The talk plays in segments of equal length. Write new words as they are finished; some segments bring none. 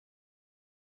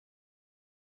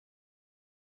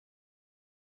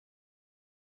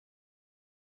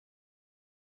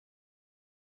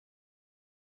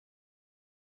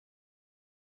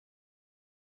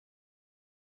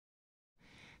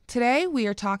Today we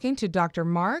are talking to Dr.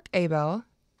 Mark Abel,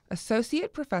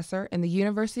 Associate Professor in the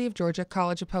University of Georgia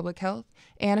College of Public Health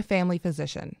and a family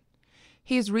physician.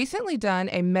 He has recently done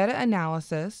a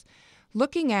meta-analysis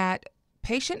looking at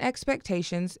patient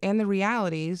expectations and the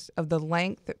realities of the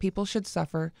length that people should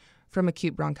suffer from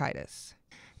acute bronchitis.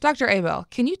 Dr. Abel,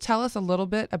 can you tell us a little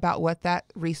bit about what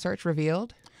that research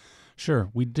revealed? Sure.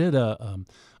 We did a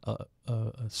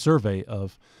survey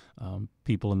of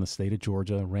people in the state of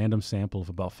Georgia, a random sample of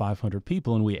about 500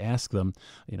 people, and we asked them,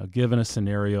 given a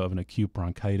scenario of an acute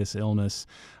bronchitis illness,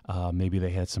 maybe they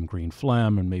had some green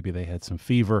phlegm and maybe they had some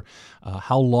fever,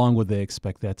 how long would they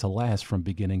expect that to last from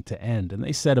beginning to end? And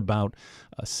they said about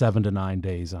 7 to 9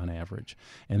 days on average.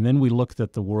 And then we looked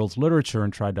at the world's literature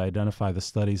and tried to identify the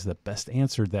studies that best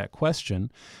answered that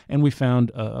question, and we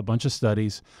found a bunch of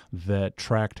studies that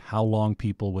tracked how long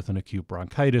people with an acute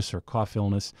bronchitis or cough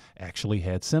illness actually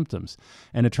had symptoms.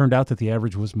 And it turned out that the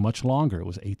average was much longer. It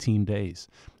was 18 days.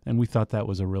 And we thought that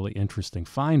was a really interesting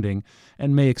finding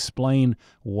and may explain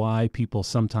why people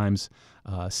sometimes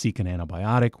seek an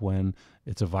antibiotic when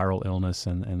it's a viral illness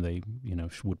and they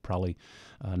would probably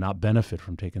not benefit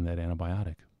from taking that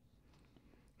antibiotic.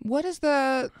 What is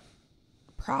the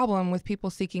problem with people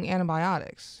seeking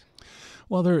antibiotics?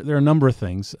 Well, there are a number of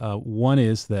things. One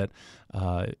is that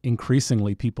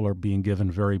increasingly people are being given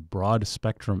very broad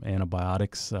spectrum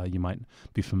antibiotics. You might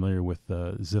be familiar with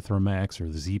Zithromax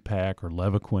or Z-Pak or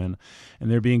Levaquin,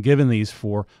 and they're being given these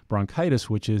for bronchitis,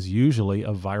 which is usually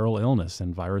a viral illness,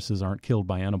 and viruses aren't killed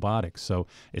by antibiotics, so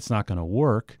it's not going to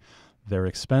work. They're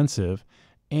expensive,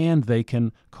 and they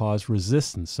can cause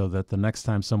resistance so that the next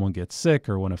time someone gets sick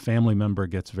or when a family member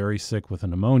gets very sick with a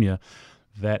pneumonia,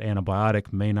 that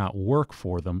antibiotic may not work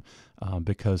for them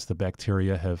because the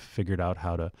bacteria have figured out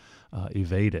how to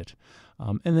evade it.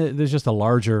 And there's just a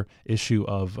larger issue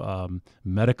of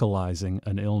medicalizing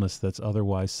an illness that's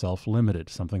otherwise self-limited,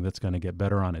 something that's going to get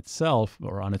better on itself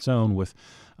or on its own with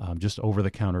just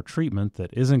over-the-counter treatment that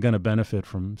isn't going to benefit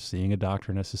from seeing a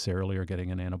doctor necessarily or getting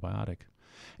an antibiotic.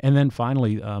 And then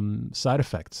finally, side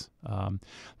effects.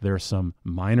 There are some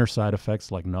minor side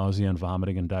effects like nausea and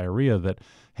vomiting and diarrhea that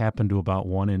happen to about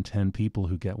 1 in 10 people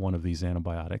who get one of these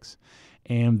antibiotics.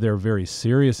 And there are very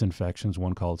serious infections,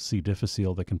 one called C.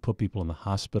 difficile, that can put people in the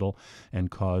hospital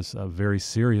and cause a very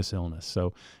serious illness.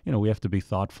 So, we have to be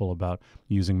thoughtful about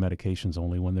using medications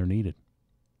only when they're needed.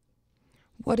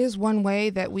 What is one way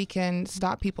that we can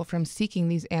stop people from seeking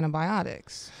these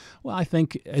antibiotics? Well, I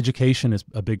think education is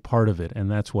a big part of it, and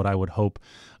that's what I would hope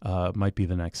might be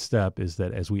the next step, is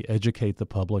that as we educate the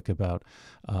public about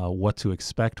what to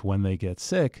expect when they get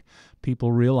sick,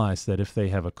 people realize that if they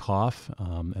have a cough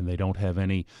and they don't have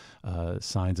any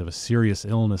signs of a serious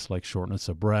illness like shortness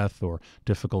of breath or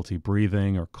difficulty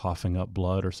breathing or coughing up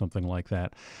blood or something like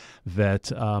that,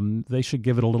 that they should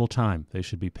give it a little time. They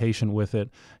should be patient with it,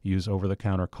 use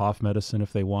over-the-counter cough medicine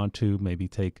if they want to, maybe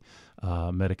take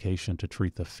medication to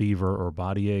treat the fever or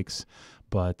body aches,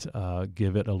 but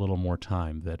give it a little more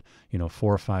time. That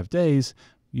 4 or 5 days,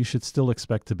 you should still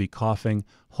expect to be coughing.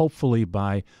 Hopefully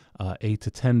by 8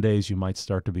 to 10 days, you might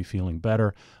start to be feeling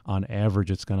better. On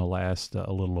average, it's going to last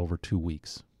a little over 2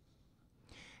 weeks.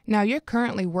 Now, you're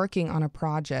currently working on a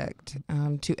project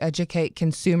to educate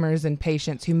consumers and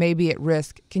patients who may be at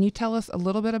risk. Can you tell us a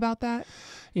little bit about that?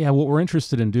 Yeah, what we're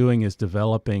interested in doing is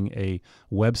developing a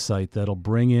website that'll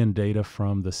bring in data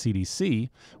from the CDC,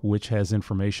 which has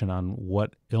information on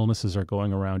what illnesses are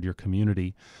going around your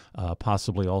community,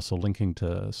 possibly also linking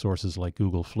to sources like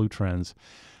Google Flu Trends,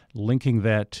 linking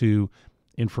that to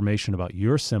information about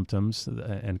your symptoms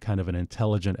and kind of an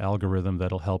intelligent algorithm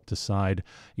that'll help decide,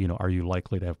 are you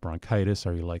likely to have bronchitis?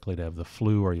 Are you likely to have the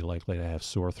flu? Are you likely to have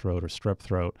sore throat or strep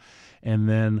throat? And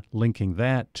then linking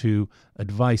that to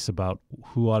advice about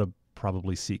who ought to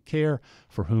probably seek care,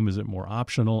 for whom is it more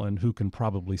optional, and who can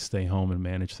probably stay home and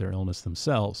manage their illness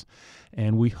themselves.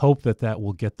 And we hope that that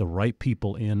will get the right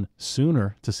people in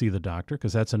sooner to see the doctor,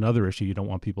 because that's another issue. You don't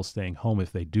want people staying home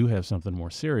if they do have something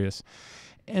more serious.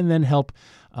 And then help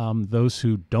those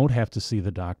who don't have to see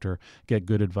the doctor get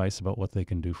good advice about what they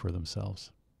can do for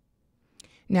themselves.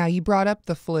 Now, you brought up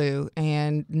the flu,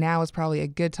 and now is probably a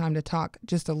good time to talk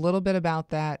just a little bit about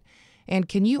that. And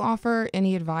can you offer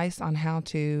any advice on how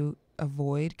to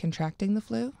avoid contracting the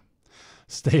flu?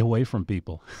 Stay away from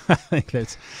people. I think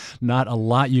that's not a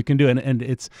lot you can do. And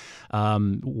it's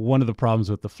one of the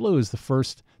problems with the flu is the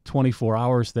first 24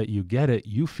 hours that you get it,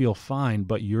 you feel fine,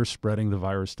 but you're spreading the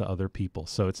virus to other people.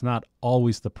 So it's not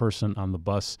always the person on the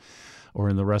bus or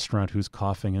in the restaurant who's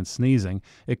coughing and sneezing.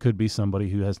 It could be somebody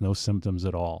who has no symptoms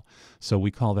at all. So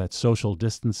we call that social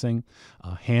distancing,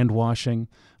 hand washing,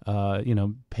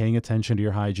 paying attention to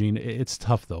your hygiene. It's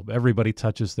tough, though. Everybody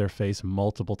touches their face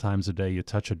multiple times a day. You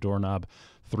touch a doorknob,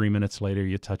 3 minutes later,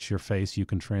 you touch your face. You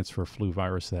can transfer flu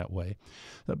virus that way.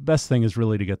 The best thing is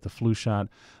really to get the flu shot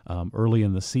early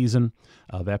in the season.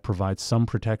 That provides some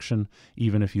protection.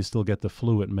 Even if you still get the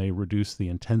flu, it may reduce the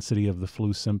intensity of the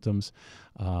flu symptoms.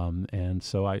 And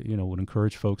so I would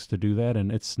encourage folks to do that.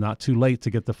 And it's not too late to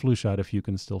get the flu shot if you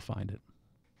can still find it.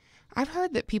 I've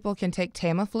heard that people can take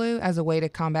Tamiflu as a way to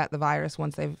combat the virus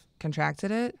once they've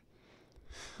contracted it.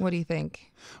 What do you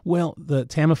think? Well, the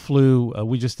Tamiflu,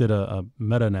 we just did a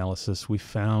meta-analysis. We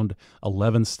found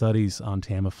 11 studies on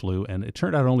Tamiflu, and it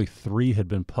turned out only 3 had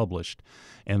been published.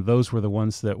 And those were the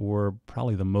ones that were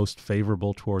probably the most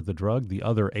favorable toward the drug. The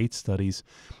other 8 studies,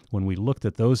 when we looked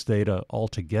at those data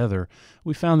altogether,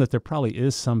 we found that there probably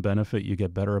is some benefit. You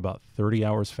get better about 30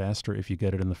 hours faster if you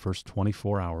get it in the first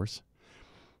 24 hours.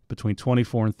 Between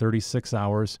 24 and 36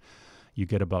 hours, you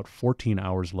get about 14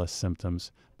 hours less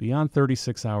symptoms. Beyond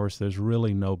 36 hours, there's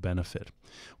really no benefit.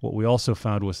 What we also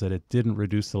found was that it didn't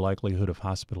reduce the likelihood of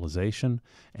hospitalization,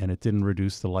 and it didn't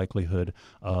reduce the likelihood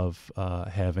of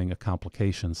having a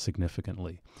complication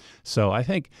significantly. So I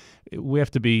think we have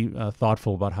to be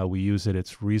thoughtful about how we use it.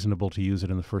 It's reasonable to use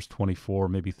it in the first 24,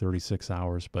 maybe 36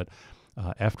 hours, but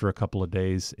after a couple of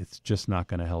days, it's just not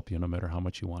going to help you no matter how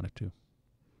much you want it to.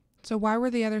 So why were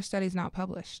the other studies not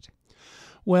published?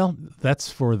 Well,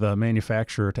 that's for the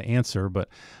manufacturer to answer, but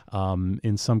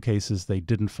in some cases they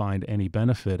didn't find any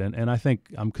benefit. And I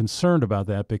think I'm concerned about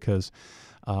that because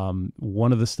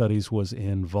one of the studies was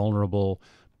in vulnerable,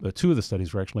 2 of the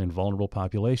studies were actually in vulnerable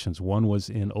populations. One was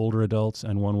in older adults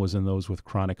and one was in those with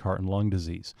chronic heart and lung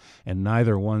disease. And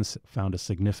neither one found a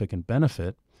significant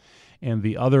benefit. And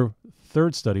the other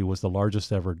 3rd study was the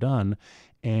largest ever done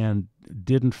and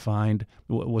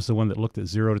was the one that looked at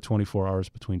 0 to 24 hours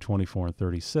between 24 and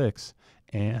 36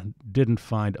 and didn't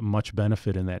find much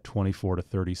benefit in that 24 to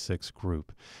 36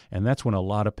 group. And that's when a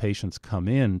lot of patients come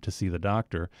in to see the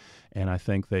doctor, and I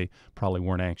think they probably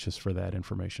weren't anxious for that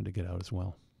information to get out as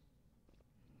well.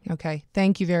 Okay.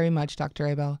 Thank you very much, Dr.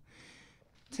 Abel.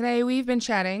 Today, we've been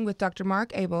chatting with Dr.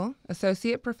 Mark Abel,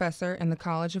 Associate Professor in the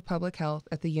College of Public Health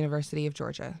at the University of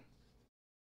Georgia.